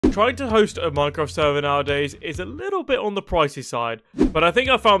Trying to host a Minecraft server nowadays is a little bit on the pricey side, but I think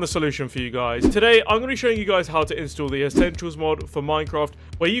I found the solution for you guys. Today, I'm going to be showing you guys how to install the Essentials mod for Minecraft,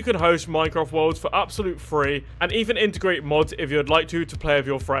 where you can host Minecraft worlds for absolute free, and even integrate mods if you'd like to play with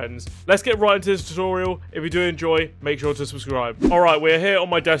your friends. Let's get right into this tutorial. If you do enjoy, make sure to subscribe. Alright, we're here on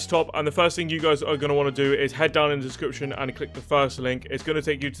my desktop, and the first thing you guys are going to want to do is head down in the description and click the first link. It's going to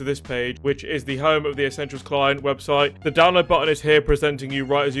take you to this page, which is the home of the Essentials client website. The download button is here, presenting you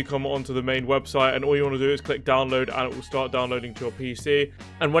right as you come onto the main website, and all you want to do is click download and it will start downloading to your PC.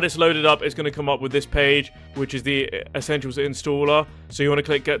 And when it's loaded up, it's going to come up with this page, which is the Essentials installer. So you want to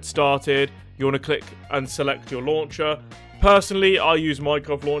click get started, you want to click and select your launcher. Personally, I use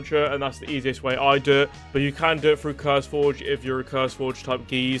Minecraft launcher, and that's the easiest way I do it, but you can do it through CurseForge if you're a CurseForge type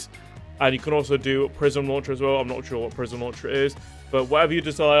geese, and you can also do Prism launcher as well. I'm not sure what Prism launcher is, but whatever you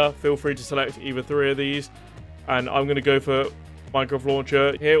desire, feel free to select either three of these, and I'm going to go for Minecraft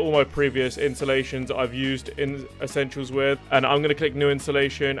launcher. Here are all my previous installations I've used in Essentials with, and I'm going to click new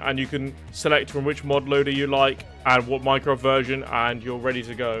installation, and you can select from which mod loader you like and what Minecraft version, and you're ready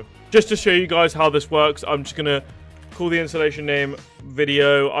to go. Just to show you guys how this works, I'm just going to call the installation name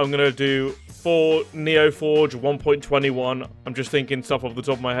video. I'm going to do for NeoForge 1.21. I'm just thinking stuff off the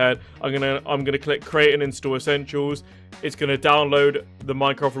top of my head. I'm gonna click create and install Essentials. It's going to download the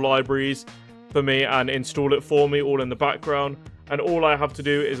Minecraft libraries for me and install it for me all in the background. And all I have to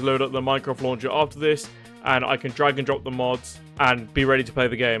do is load up the Minecraft launcher after this, and I can drag and drop the mods and be ready to play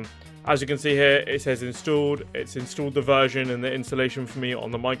the game. As you can see here, it says installed. It's installed the version and the installation for me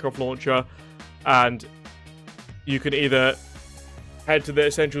on the Minecraft launcher. And you can either head to the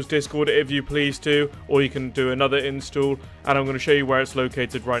Essentials Discord if you please to, or you can do another install, and I'm going to show you where it's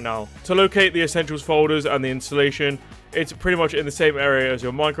located right now. To locate the Essentials folders and the installation, it's pretty much in the same area as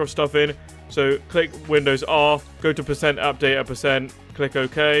your Minecraft stuff in. So click Windows R, go to %update at %, click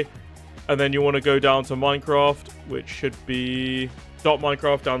OK, and then you want to go down to Minecraft, which should be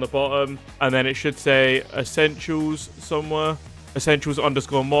 .minecraft down the bottom, and then it should say Essentials somewhere,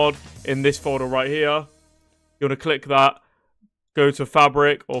 Essentials_mod in this folder right here. You want to click that, go to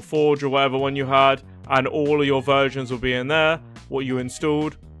Fabric or Forge or whatever one you had, and all of your versions will be in there, what you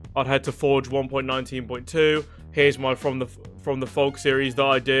installed. I'd head to Forge 1.19.2. Here's my from the Fog series that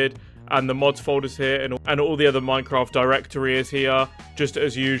I did, and the mods folders here, and all the other Minecraft directory is here. Just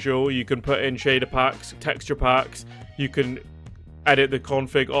as usual, you can put in shader packs, texture packs, you can edit the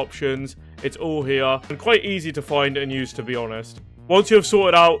config options. It's all here, and quite easy to find and use, to be honest. Once you have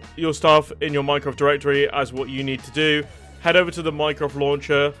sorted out your stuff in your Minecraft directory as what you need to do, head over to the Minecraft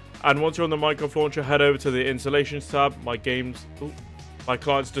launcher, and once you're on the Minecraft launcher, head over to the installations tab. My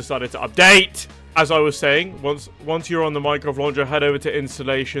client's decided to update. As I was saying, once you're on the Minecraft launcher, head over to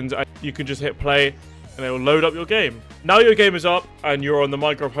installations, and you can just hit play, and it will load up your game. Now your game is up, and you're on the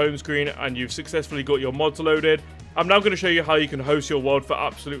Minecraft home screen, and you've successfully got your mods loaded. I'm now going to show you how you can host your world for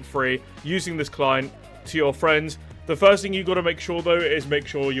absolute free using this client to your friends. The first thing you've got to make sure, though, is make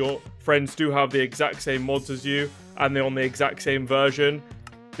sure your friends do have the exact same mods as you, and they're on the exact same version.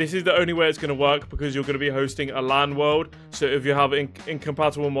 This is the only way it's going to work, because you're going to be hosting a LAN world. So if you have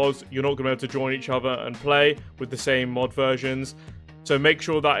incompatible mods, you're not going to be able to join each other and play with the same mod versions. So make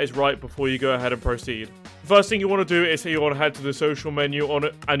sure that is right before you go ahead and proceed. The first thing you want to do is you want to head to the social menu on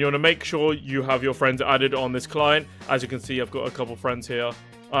it, and you want to make sure you have your friends added on this client. As you can see, I've got a couple friends here.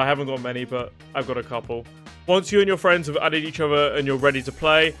 I haven't got many, but I've got a couple. Once you and your friends have added each other and you're ready to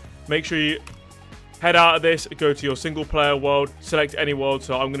play, make sure you head out of this, go to your single player world, select any world.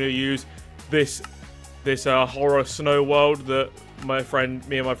 So I'm going to use this horror snow world that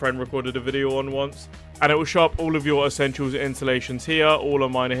me and my friend recorded a video on once, and it will show up all of your Essentials installations here. All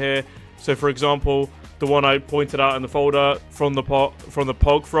of mine are here. So for example, the one I pointed out in the folder, from the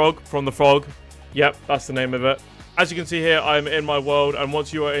Fog. Yep, that's the name of it. As you can see here, I'm in my world, and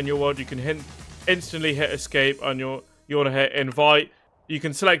once you are in your world, you can instantly hit escape, and you want to hit invite. You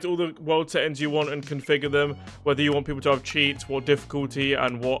can select all the world settings you want and configure them, whether you want people to have cheats, what difficulty,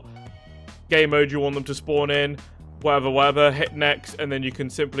 and what game mode you want them to spawn in, whatever. Hit next, and then you can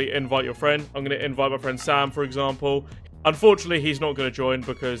simply invite your friend. I'm going to invite my friend Sam, for example. Unfortunately, he's not going to join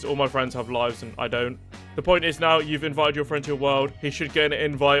because all my friends have lives and I don't. The point is, now you've invited your friend to your world, he should get an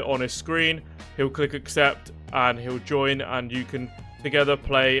invite on his screen. He'll click accept and he'll join, and you can together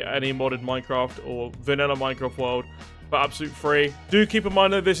play any modded Minecraft or vanilla Minecraft world for absolute free. Do keep in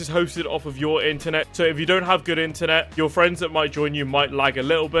mind that this is hosted off of your internet, so if you don't have good internet, your friends that might join you might lag a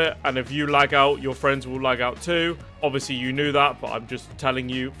little bit, and if you lag out, your friends will lag out too. Obviously you knew that, but I'm just telling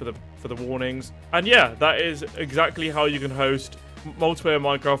you for the warnings. And yeah, that is exactly how you can host multiplayer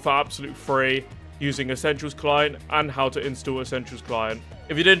Minecraft for absolute free. using Essentials Client and how to install Essentials Client.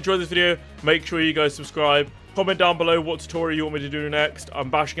 If you did enjoy this video, make sure you guys subscribe. Comment down below what tutorial you want me to do next. I'm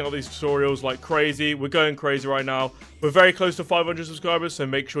bashing out these tutorials like crazy. We're going crazy right now. We're very close to 500 subscribers, so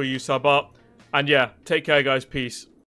make sure you sub up. And yeah, take care guys. Peace.